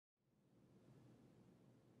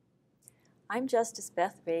I'm Justice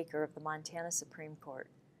Beth Baker of the Montana Supreme Court.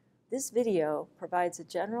 This video provides a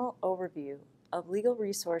general overview of legal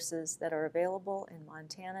resources that are available in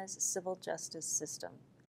Montana's civil justice system.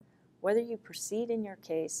 Whether you proceed in your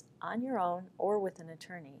case on your own or with an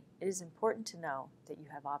attorney, it is important to know that you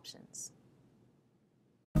have options.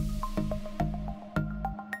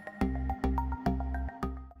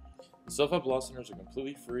 Self-help law centers are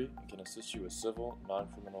completely free and can assist you with civil,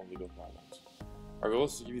 non-criminal legal problems. Our goal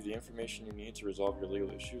is to give you the information you need to resolve your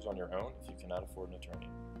legal issues on your own if you cannot afford an attorney.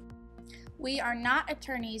 We are not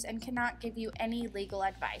attorneys and cannot give you any legal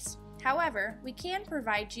advice. However, we can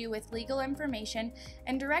provide you with legal information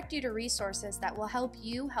and direct you to resources that will help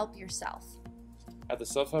you help yourself. At the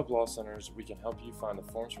Self-Help Law Centers, we can help you find the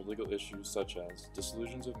forms for legal issues such as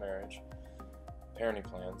dissolutions of marriage, parenting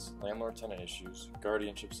plans, landlord-tenant issues,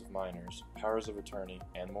 guardianships of minors, powers of attorney,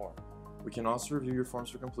 and more. We can also review your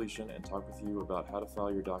forms for completion and talk with you about how to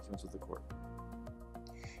file your documents with the court.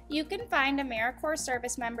 You can find AmeriCorps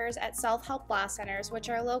service members at Self-Help Law Centers, which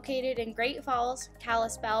are located in Great Falls,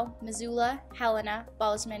 Kalispell, Missoula, Helena,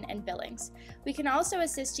 Bozeman, and Billings. We can also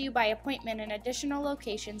assist you by appointment in additional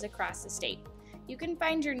locations across the state. You can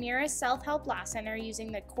find your nearest Self-Help Law Center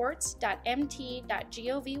using the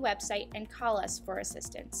courts.mt.gov website and call us for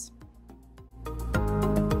assistance.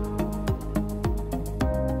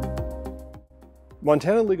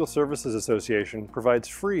 Montana Legal Services Association provides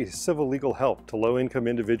free civil legal help to low-income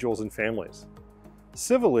individuals and families.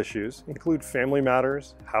 Civil issues include family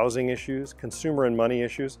matters, housing issues, consumer and money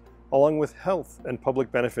issues, along with health and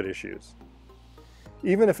public benefit issues.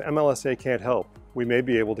 Even if MLSA can't help, we may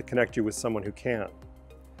be able to connect you with someone who can.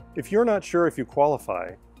 If you're not sure if you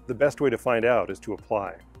qualify, the best way to find out is to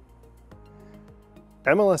apply.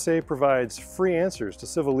 MLSA provides free answers to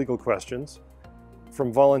civil legal questions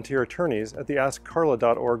from volunteer attorneys at the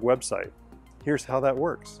AskCarla.org website. Here's how that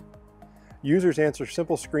works. Users answer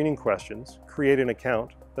simple screening questions, create an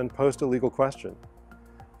account, then post a legal question.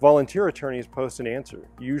 Volunteer attorneys post an answer,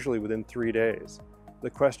 usually within 3 days. The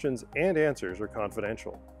questions and answers are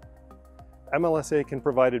confidential. MLSA can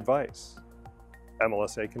provide advice.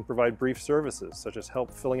 MLSA can provide brief services, such as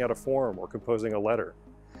help filling out a form or composing a letter.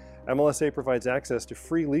 MLSA provides access to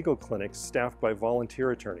free legal clinics staffed by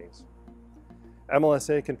volunteer attorneys.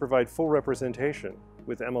 MLSA can provide full representation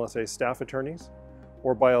with MLSA staff attorneys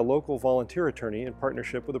or by a local volunteer attorney in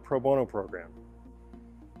partnership with a pro bono program.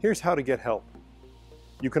 Here's how to get help.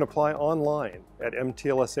 You can apply online at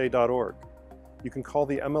mtlsa.org. You can call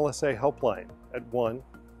the MLSA helpline at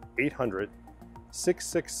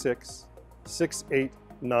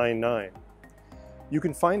 1-800-666-6899. You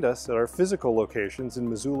can find us at our physical locations in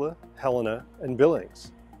Missoula, Helena, and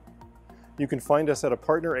Billings. You can find us at a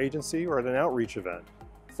partner agency or at an outreach event.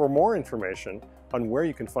 For more information on where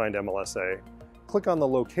you can find MLSA, click on the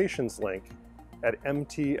locations link at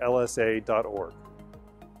mtlsa.org.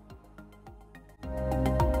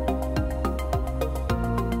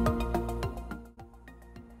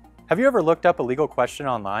 Have you ever looked up a legal question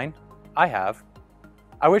online? I have.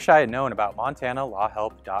 I wish I had known about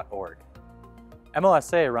montanalawhelp.org.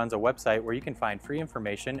 MLSA runs a website where you can find free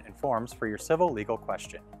information and forms for your civil legal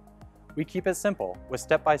question. We keep it simple, with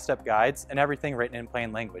step-by-step guides and everything written in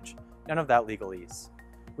plain language, none of that legalese.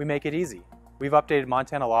 We make it easy. We've updated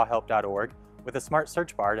montanalawhelp.org with a smart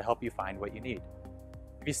search bar to help you find what you need.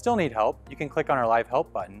 If you still need help, you can click on our Live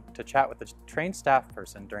Help button to chat with a trained staff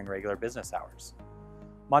person during regular business hours.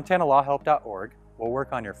 montanalawhelp.org will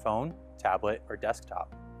work on your phone, tablet, or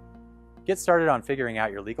desktop. Get started on figuring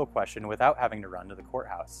out your legal question without having to run to the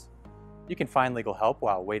courthouse. You can find legal help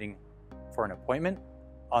while waiting for an appointment,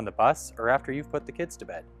 on the bus, or after you've put the kids to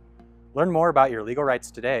bed. Learn more about your legal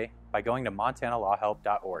rights today by going to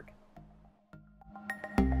montanalawhelp.org.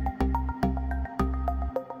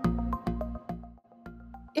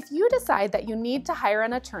 If you decide that you need to hire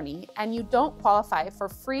an attorney and you don't qualify for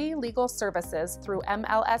free legal services through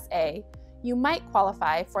MLSA, you might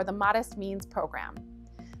qualify for the Modest Means Program.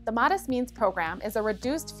 The Modest Means Program is a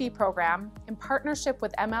reduced fee program in partnership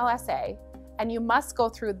with MLSA, and you must go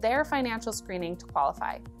through their financial screening to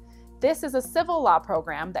qualify. This is a civil law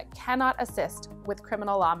program that cannot assist with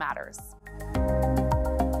criminal law matters.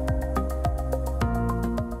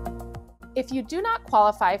 If you do not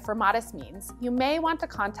qualify for Modest Means, you may want to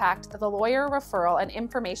contact the Lawyer Referral and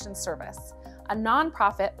Information Service, a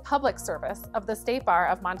nonprofit public service of the State Bar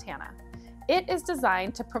of Montana. It is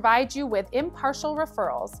designed to provide you with impartial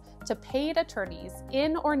referrals to paid attorneys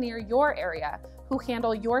in or near your area who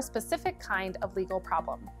handle your specific kind of legal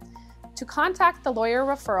problem. To contact the Lawyer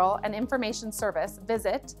Referral and Information Service,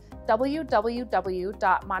 visit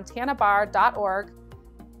www.montanabar.org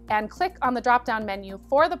and click on the drop-down menu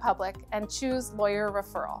for the public and choose Lawyer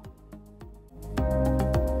Referral.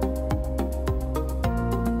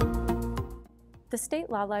 The State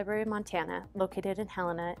Law Library of Montana, located in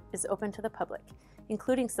Helena, is open to the public,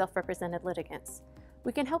 including self-represented litigants.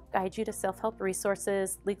 We can help guide you to self-help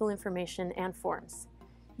resources, legal information, and forms.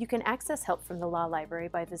 You can access help from the Law Library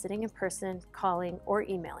by visiting in person, calling, or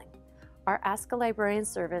emailing. Our Ask a Librarian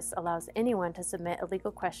service allows anyone to submit a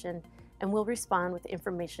legal question and will respond with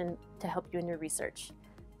information to help you in your research.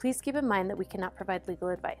 Please keep in mind that we cannot provide legal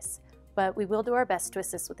advice, but we will do our best to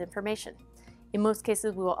assist with information. In most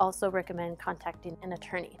cases, we will also recommend contacting an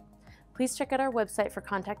attorney. Please check out our website for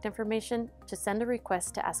contact information, to send a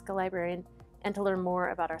request to Ask a Librarian, and to learn more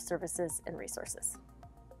about our services and resources.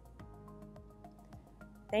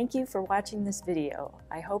 Thank you for watching this video.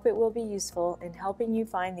 I hope it will be useful in helping you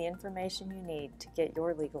find the information you need to get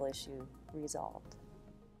your legal issue resolved.